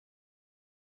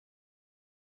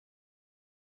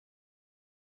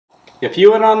if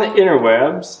you went on the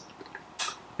interwebs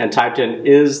and typed in,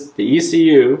 is the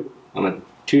ECU on a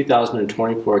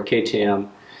 2024 KTM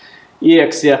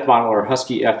EXC-F model or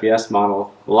Husky FES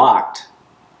model locked,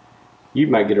 you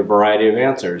might get a variety of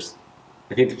answers.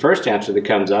 I think the first answer that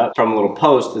comes up from a little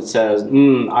post that says,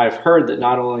 I've heard that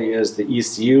not only is the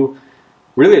ECU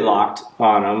really locked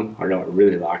on them, I don't know what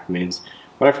really locked means,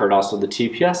 but I've heard also the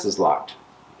TPS is locked.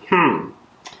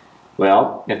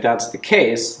 Well, if that's the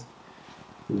case,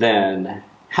 then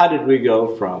how did we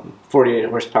go from 48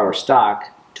 horsepower stock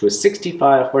to a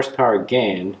 65 horsepower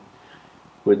gain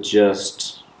with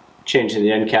just changing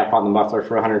the end cap on the muffler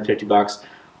for 150 bucks,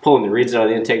 pulling the reeds out of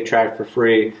the intake tract for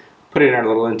free, putting our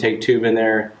little intake tube in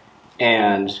there,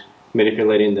 and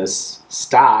manipulating this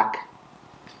stock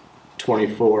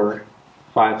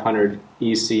 24,500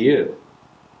 ECU.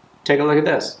 Take a look at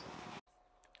this.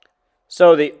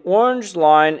 So the orange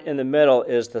line in the middle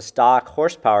is the stock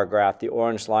horsepower graph. The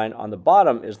orange line on the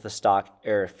bottom is the stock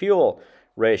air-fuel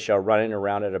ratio, running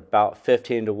around at about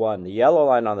 15 to 1. The yellow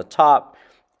line on the top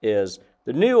is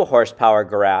the new horsepower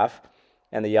graph,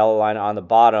 and the yellow line on the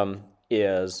bottom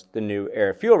is the new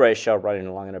air-fuel ratio, running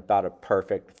along at about a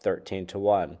perfect 13 to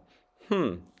 1.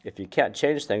 If you can't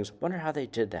change things, wonder how they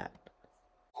did that.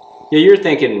 Yeah, you're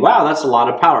thinking, wow, that's a lot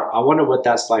of power. I wonder what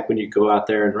that's like when you go out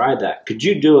there and ride that. Could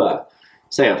you do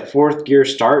say a fourth gear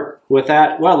start with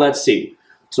that? Well, let's see.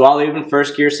 So I'll leave in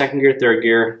first gear, second gear, third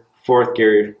gear, fourth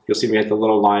gear. You'll see me hit the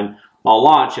little line. I'll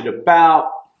launch at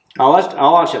I'll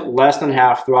launch at less than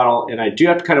half throttle, and I do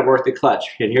have to kind of work the clutch.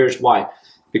 And here's why.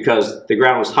 Because the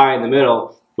ground was high in the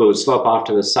middle, but it would slope off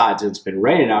to the sides. And it's been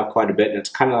raining out quite a bit, and it's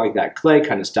kind of like that clay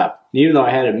kind of stuff. And even though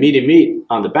I had a meaty meat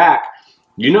on the back,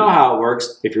 you know how it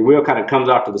works. If your wheel kind of comes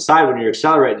off to the side when you're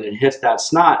accelerating and hits that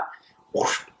snot,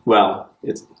 well,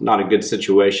 it's not a good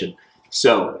situation.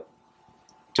 So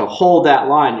to hold that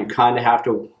line, you kind of have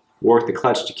to work the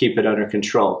clutch to keep it under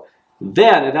control.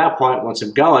 Then at that point, once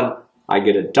I'm going, I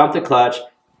get to dump the clutch,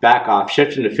 back off,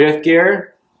 shift into fifth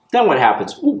gear. Then what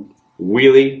happens?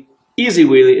 Wheelie, easy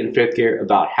wheelie in fifth gear,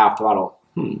 about half throttle.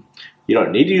 You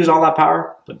don't need to use all that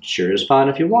power, but it sure is fun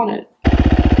if you want it.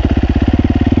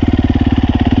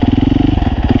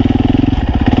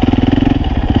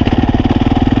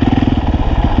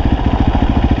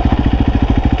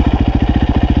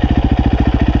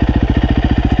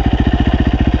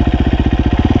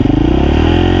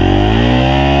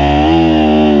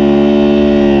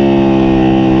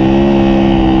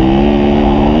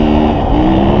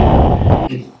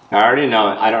 I already know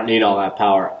it. I don't need all that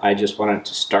power. I just want it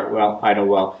to start well, idle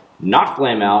well, not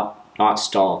flame out, not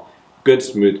stall. Good,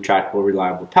 smooth, tractable,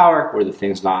 reliable power where the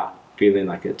thing's not feeling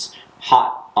like it's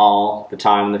hot all the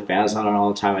time, the fan's not on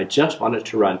all the time. I just want it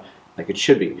to run like it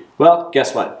should be. Well,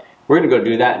 guess what? We're going to go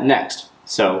do that next.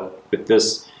 So with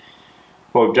this,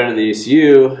 what we've done to the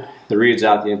ECU, the reeds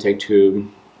out, the intake tube,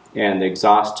 and the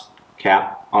exhaust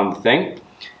cap on the thing,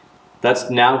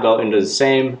 let's now go into the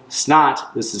same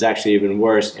snot. This is actually even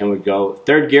worse, and we go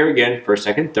third gear again, first,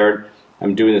 second, third.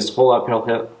 I'm doing this whole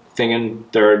uphill thing in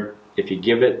third. If you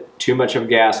give it too much of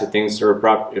gas, if things are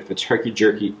abrupt, if it's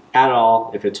herky-jerky at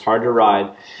all, if it's hard to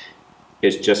ride,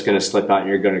 it's just going to slip out and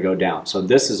you're going to go down. So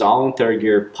this is all in third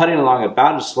gear, putting along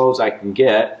about as slow as I can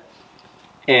get,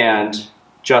 and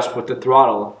just with the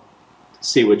throttle,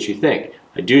 see what you think.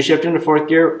 I do shift into fourth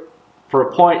gear. For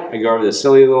a point, I go over this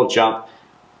silly little jump.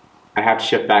 I have to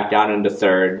shift back down into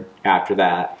third after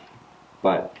that,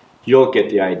 but you'll get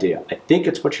the idea. I think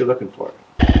it's what you're looking for.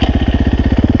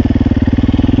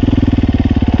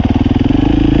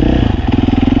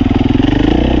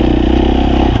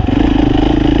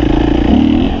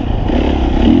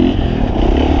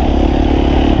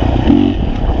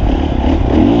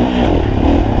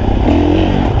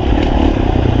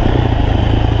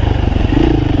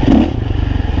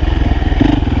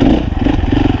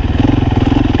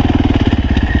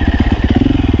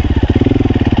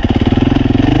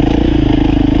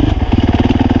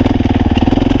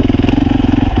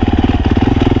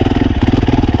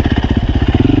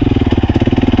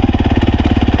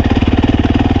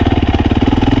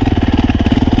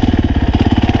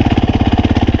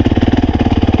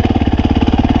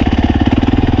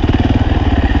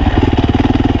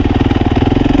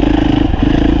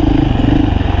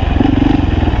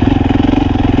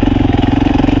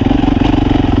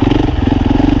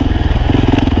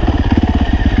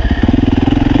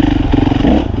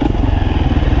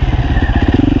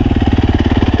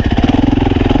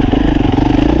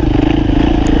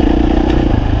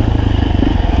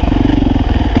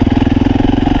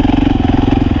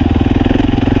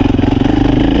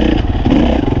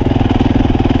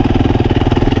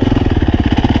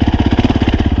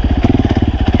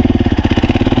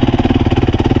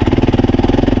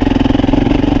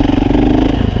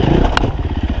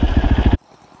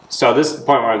 So this is the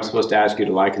point where I'm supposed to ask you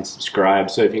to like and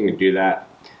subscribe. So if you can do that,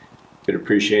 I'd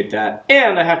appreciate that.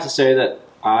 And I have to say that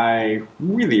I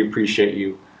really appreciate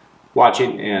you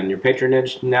watching and your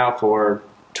patronage now for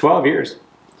 12 years.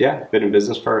 Yeah, been in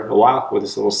business for a while with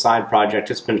this little side project.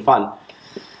 It's been fun.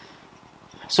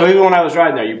 So even when I was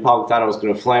riding there, you probably thought I was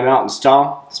going to flame out and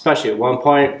stall, especially at one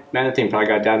point. Man, the thing probably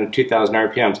got down to 2,000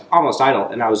 RPMs, almost idle,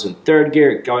 and I was in third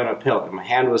gear going uphill, and my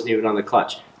hand wasn't even on the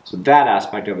clutch. So that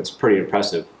aspect of it's pretty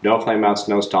impressive. No flameouts,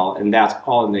 no stall, and that's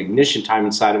all in the ignition time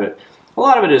inside of it. A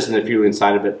lot of it is in the fueling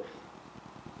side of it,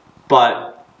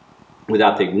 but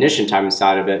without the ignition time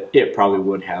inside of it, it probably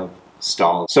would have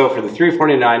stalled. So for the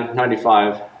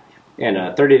 $349.95 and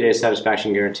a 30-day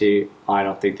satisfaction guarantee, I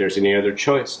don't think there's any other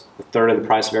choice. A third of the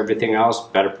price of everything else,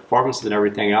 better performance than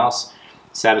everything else,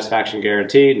 satisfaction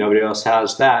guarantee, nobody else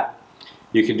has that.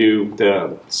 You can do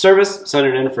the service, send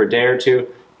it in for a day or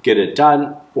two, get it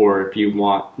done, or if you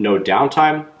want no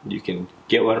downtime, you can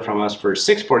get one from us for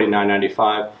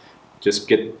 $649.95.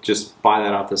 Just buy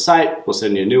that off the site. We'll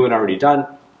send you a new one already done.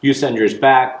 You send yours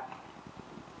back,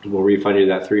 we'll refund you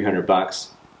that $300.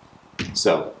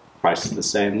 So price is the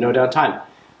same, no downtime.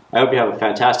 I hope you have a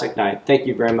fantastic night. Thank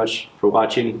you very much for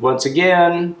watching once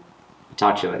again.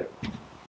 Talk to you later.